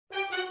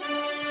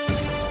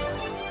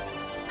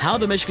How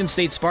the Michigan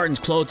State Spartans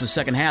closed the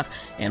second half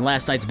in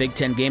last night's Big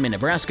Ten game in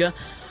Nebraska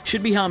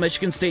should be how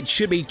Michigan State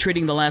should be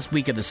treating the last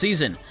week of the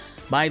season,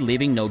 by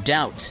leaving no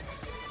doubt.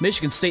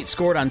 Michigan State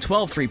scored on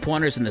 12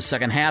 three-pointers in the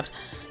second half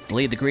to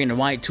lead the Green and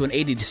White to an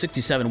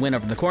 80-67 win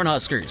over the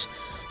Cornhuskers.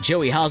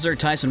 Joey Hauser,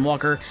 Tyson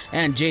Walker,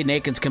 and Jaden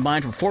Akins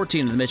combined for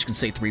 14 of the Michigan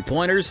State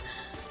three-pointers.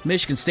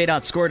 Michigan State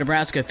outscored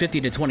Nebraska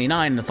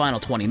 50-29 in the final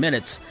 20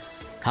 minutes.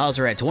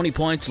 Hauser had 20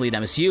 points to lead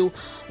MSU,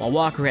 while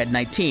Walker had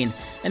 19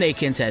 and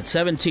Akins had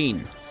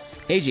 17.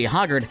 A.J.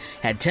 Hoggard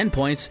had 10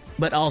 points,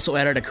 but also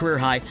added a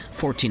career-high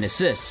 14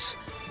 assists.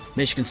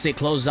 Michigan State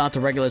closes out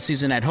the regular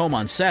season at home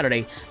on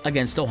Saturday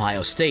against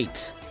Ohio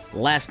State.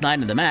 Last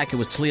night in the MAC, it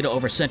was Toledo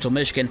over Central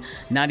Michigan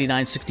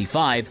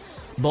 99-65,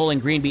 Bowling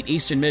Green beat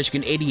Eastern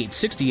Michigan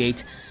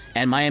 88-68,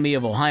 and Miami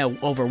of Ohio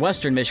over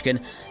Western Michigan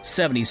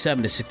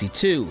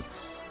 77-62.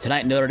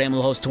 Tonight, Notre Dame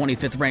will host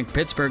 25th-ranked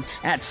Pittsburgh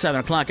at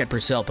 7 o'clock at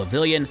Purcell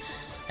Pavilion.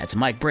 That's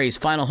Mike Bray's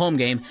final home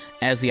game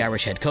as the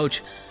Irish head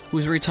coach,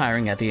 who's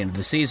retiring at the end of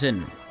the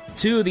season.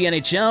 To the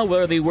NHL,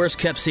 where the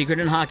worst-kept secret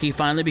in hockey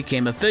finally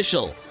became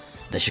official.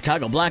 The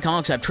Chicago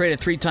Blackhawks have traded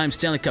three-time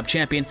Stanley Cup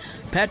champion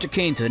Patrick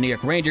Kane to the New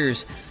York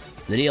Rangers.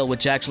 The deal,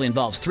 which actually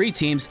involves three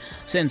teams,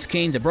 sends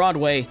Kane to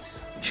Broadway.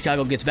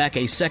 Chicago gets back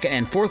a second-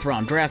 and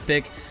fourth-round draft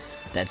pick.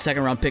 That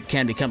second-round pick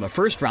can become a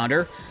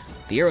first-rounder.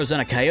 The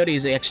Arizona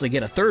Coyotes actually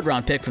get a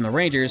third-round pick from the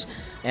Rangers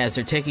as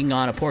they're taking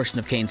on a portion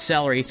of Kane's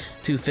salary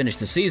to finish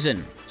the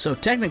season. So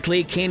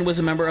technically, Kane was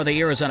a member of the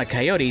Arizona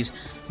Coyotes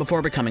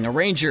before becoming a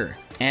Ranger.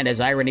 And as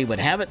irony would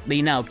have it,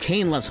 the now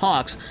Kane-less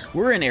Hawks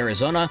were in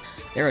Arizona.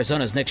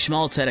 Arizona's Nick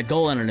Schmaltz had a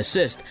goal and an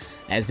assist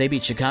as they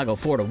beat Chicago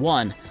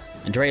 4-1.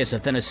 Andreas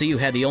Athanasiou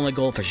had the only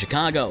goal for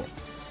Chicago.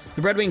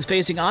 The Red Wings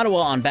facing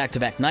Ottawa on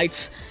back-to-back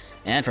nights.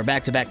 And for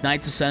back-to-back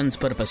nights, the Sens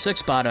put up a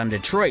 6-spot on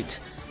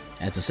Detroit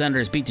as the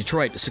Senators beat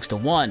Detroit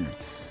 6-1.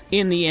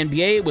 In the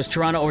NBA, it was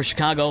Toronto over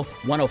Chicago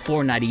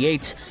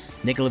 104-98.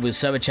 Nikola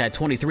Vucevic had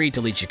 23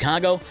 to lead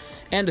Chicago,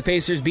 and the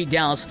Pacers beat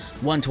Dallas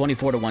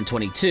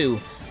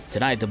 124-122.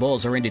 Tonight, the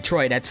Bulls are in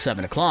Detroit at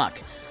 7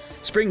 o'clock.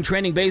 Spring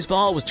training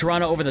baseball was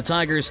Toronto over the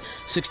Tigers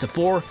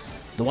 6-4.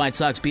 The White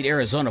Sox beat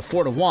Arizona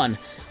 4-1,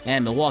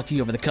 and Milwaukee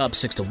over the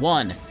Cubs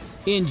 6-1.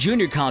 In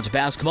junior college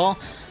basketball,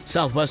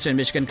 Southwestern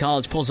Michigan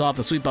College pulls off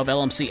the sweep of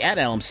LMC at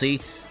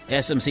LMC.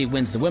 SMC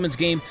wins the women's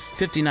game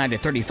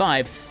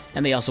 59-35,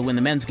 and they also win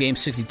the men's game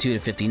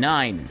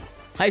 62-59.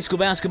 High school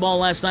basketball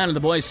last night on the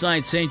boys'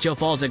 side, St. Joe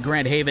falls at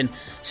Grand Haven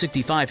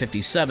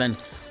 65-57.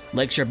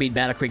 Lakeshore beat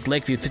Battle Creek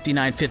Lakeview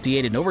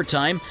 59-58 in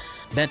overtime.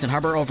 Benton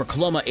Harbor over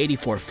Coloma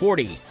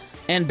 84-40.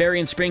 And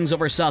Berrien Springs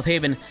over South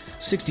Haven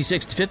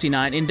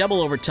 66-59 in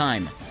double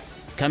overtime.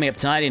 Coming up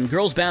tonight in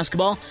girls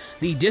basketball,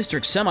 the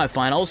district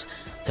semifinals.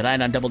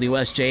 Tonight on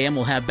WSJM,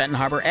 we'll have Benton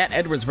Harbor at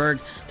Edwardsburg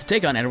to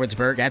take on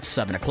Edwardsburg at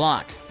 7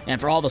 o'clock. And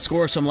for all the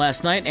scores from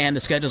last night and the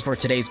schedules for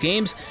today's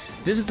games,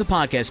 visit the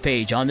podcast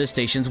page on this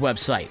station's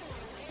website.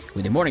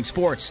 With your morning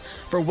sports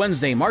for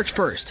Wednesday, March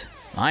 1st,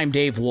 I'm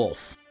Dave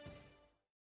Wolf.